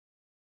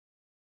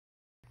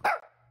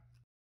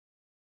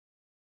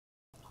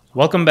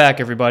Welcome back,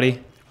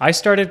 everybody. I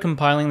started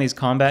compiling these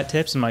combat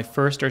tips in my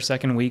first or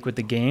second week with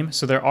the game,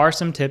 so there are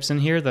some tips in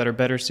here that are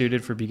better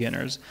suited for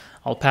beginners.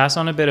 I'll pass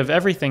on a bit of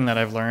everything that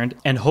I've learned,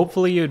 and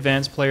hopefully you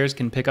advanced players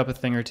can pick up a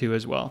thing or two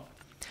as well.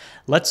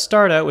 Let's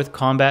start out with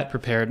combat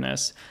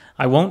preparedness.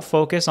 I won't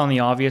focus on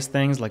the obvious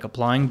things like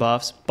applying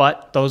buffs,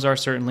 but those are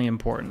certainly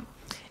important.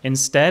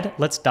 Instead,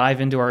 let's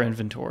dive into our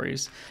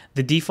inventories.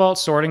 The default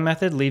sorting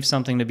method leaves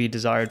something to be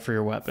desired for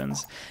your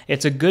weapons.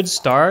 It's a good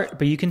start,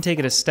 but you can take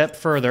it a step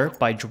further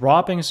by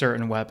dropping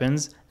certain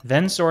weapons,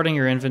 then sorting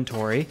your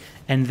inventory,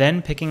 and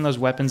then picking those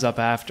weapons up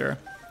after.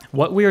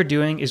 What we are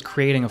doing is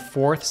creating a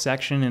fourth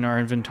section in our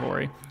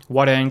inventory.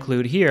 What I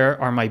include here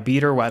are my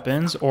beater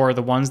weapons, or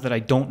the ones that I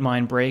don't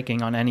mind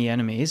breaking on any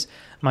enemies,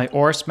 my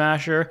ore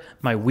smasher,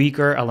 my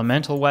weaker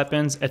elemental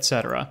weapons,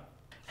 etc.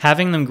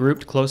 Having them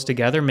grouped close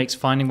together makes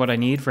finding what I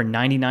need for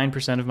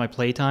 99% of my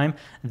playtime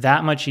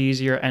that much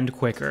easier and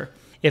quicker.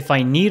 If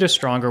I need a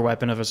stronger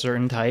weapon of a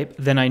certain type,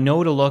 then I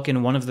know to look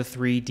in one of the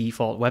 3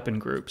 default weapon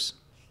groups.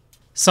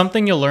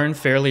 Something you'll learn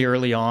fairly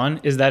early on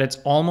is that it's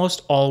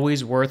almost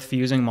always worth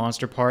fusing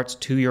monster parts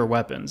to your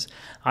weapons.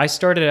 I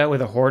started out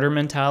with a hoarder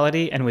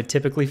mentality and would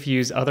typically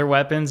fuse other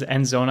weapons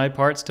and Zonai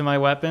parts to my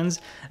weapons,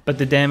 but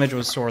the damage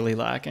was sorely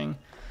lacking.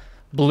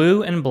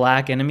 Blue and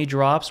black enemy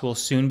drops will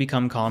soon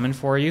become common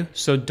for you,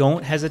 so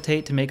don't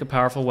hesitate to make a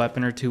powerful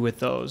weapon or two with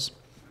those.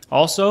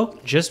 Also,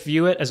 just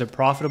view it as a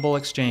profitable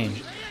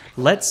exchange.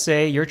 Let's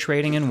say you're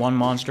trading in one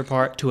monster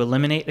part to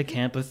eliminate a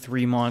camp of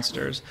 3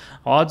 monsters.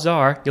 Odds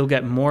are you'll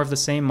get more of the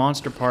same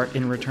monster part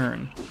in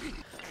return.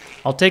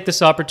 I'll take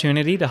this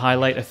opportunity to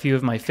highlight a few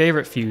of my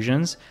favorite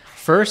fusions.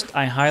 First,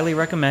 I highly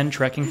recommend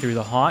trekking through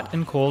the hot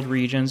and cold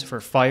regions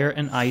for Fire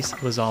and Ice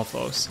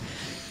Lizalfos.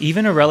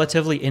 Even a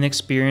relatively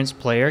inexperienced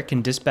player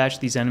can dispatch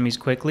these enemies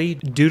quickly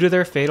due to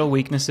their fatal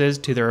weaknesses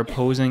to their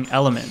opposing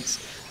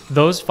elements.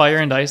 Those Fire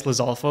and Ice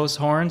Lizalfos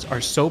horns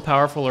are so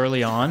powerful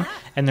early on,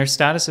 and their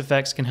status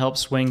effects can help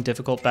swing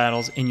difficult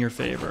battles in your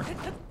favor.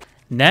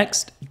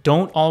 Next,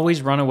 don't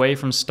always run away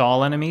from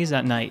stall enemies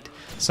at night.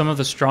 Some of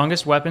the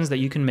strongest weapons that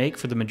you can make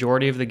for the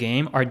majority of the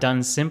game are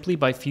done simply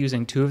by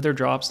fusing 2 of their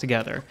drops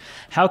together.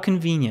 How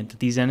convenient that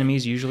these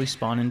enemies usually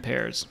spawn in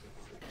pairs.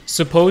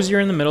 Suppose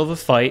you're in the middle of a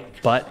fight,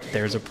 but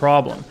there's a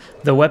problem.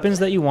 The weapons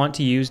that you want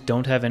to use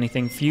don't have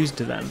anything fused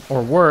to them,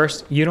 or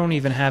worse, you don't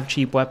even have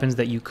cheap weapons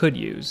that you could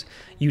use.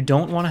 You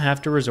don't want to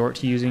have to resort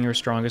to using your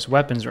strongest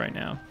weapons right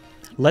now.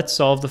 Let's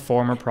solve the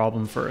former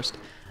problem first.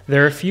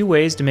 There are a few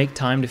ways to make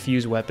time to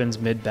fuse weapons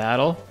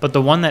mid-battle, but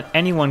the one that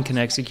anyone can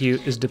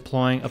execute is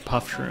deploying a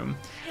puff shroom.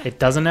 It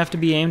doesn't have to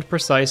be aimed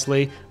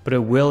precisely, but it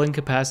will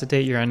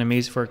incapacitate your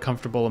enemies for a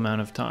comfortable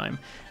amount of time.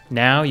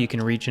 Now you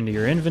can reach into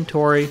your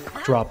inventory,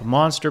 drop a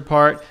monster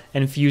part,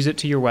 and fuse it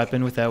to your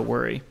weapon without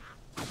worry.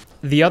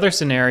 The other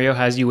scenario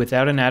has you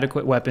without an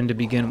adequate weapon to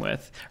begin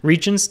with.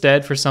 Reach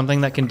instead for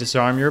something that can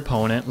disarm your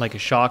opponent, like a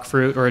shock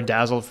fruit or a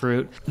dazzle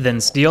fruit, then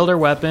steal their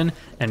weapon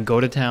and go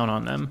to town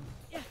on them.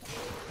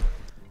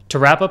 To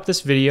wrap up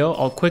this video,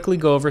 I'll quickly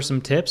go over some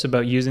tips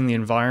about using the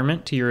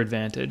environment to your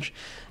advantage.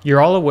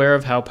 You're all aware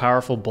of how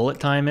powerful bullet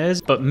time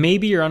is, but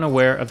maybe you're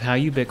unaware of how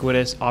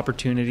ubiquitous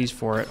opportunities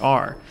for it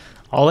are.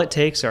 All it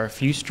takes are a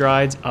few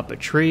strides up a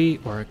tree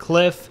or a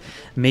cliff.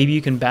 Maybe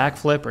you can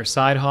backflip or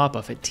side hop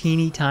off a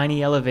teeny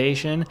tiny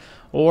elevation,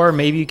 or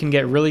maybe you can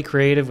get really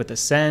creative with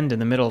Ascend in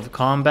the middle of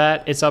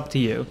combat. It's up to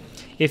you.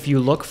 If you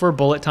look for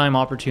bullet time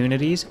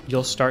opportunities,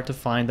 you'll start to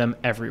find them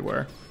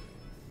everywhere.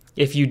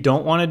 If you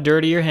don't want to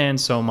dirty your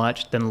hands so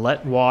much, then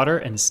let water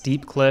and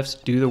steep cliffs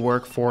do the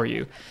work for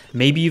you.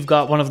 Maybe you've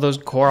got one of those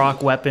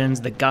Korok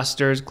weapons, the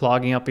Gusters,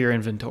 clogging up your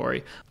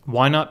inventory.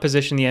 Why not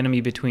position the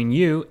enemy between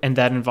you and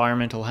that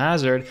environmental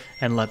hazard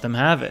and let them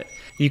have it?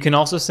 You can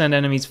also send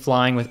enemies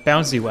flying with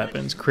bouncy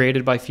weapons,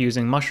 created by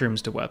fusing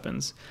mushrooms to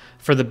weapons.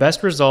 For the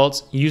best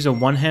results, use a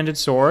one-handed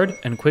sword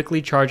and quickly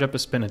charge up a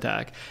spin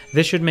attack.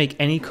 This should make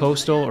any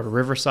coastal or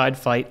riverside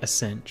fight a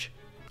cinch.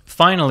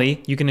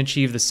 Finally, you can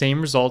achieve the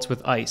same results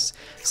with ice.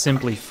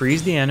 Simply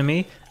freeze the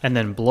enemy and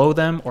then blow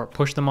them or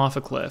push them off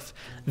a cliff.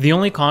 The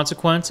only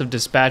consequence of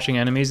dispatching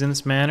enemies in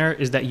this manner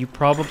is that you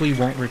probably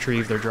won't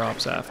retrieve their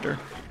drops after.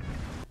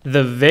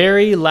 The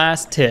very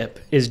last tip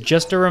is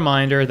just a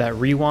reminder that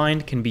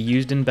rewind can be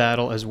used in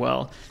battle as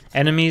well.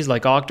 Enemies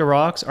like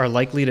Octoroks are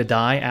likely to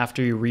die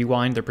after you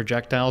rewind their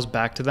projectiles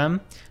back to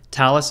them.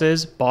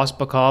 Taluses, boss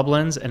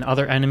bokoblins, and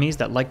other enemies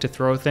that like to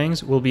throw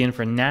things will be in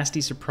for nasty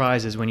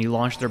surprises when you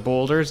launch their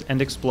boulders and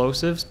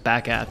explosives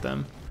back at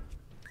them.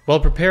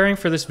 While preparing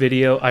for this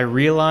video, I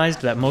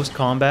realized that most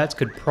combats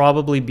could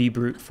probably be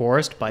brute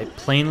forced by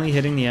plainly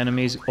hitting the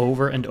enemies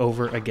over and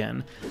over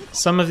again.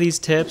 Some of these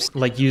tips,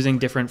 like using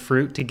different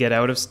fruit to get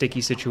out of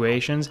sticky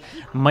situations,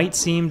 might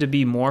seem to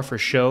be more for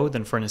show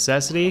than for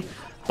necessity,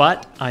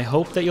 but I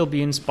hope that you'll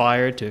be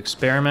inspired to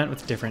experiment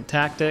with different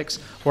tactics,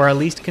 or at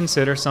least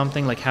consider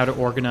something like how to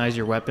organize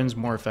your weapons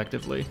more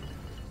effectively.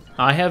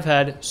 I have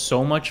had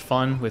so much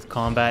fun with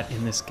combat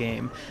in this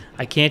game.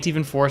 I can't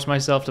even force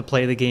myself to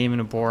play the game in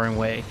a boring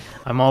way.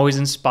 I'm always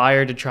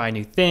inspired to try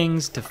new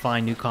things, to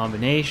find new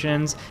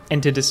combinations,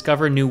 and to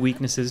discover new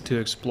weaknesses to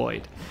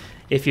exploit.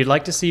 If you'd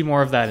like to see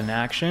more of that in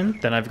action,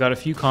 then I've got a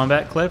few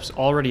combat clips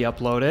already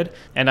uploaded,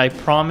 and I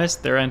promise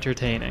they're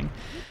entertaining.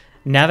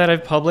 Now that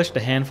I've published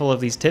a handful of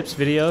these tips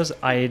videos,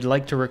 I'd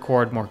like to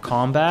record more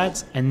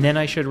combats, and then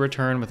I should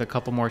return with a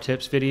couple more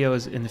tips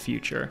videos in the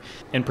future.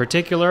 In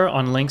particular,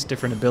 on Link's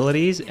different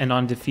abilities and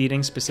on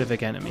defeating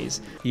specific enemies.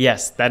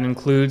 Yes, that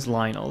includes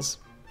Lynels.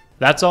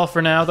 That's all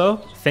for now though.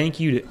 Thank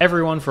you to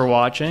everyone for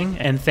watching,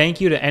 and thank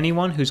you to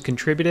anyone who's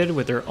contributed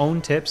with their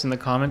own tips in the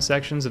comment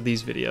sections of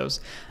these videos.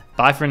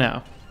 Bye for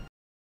now.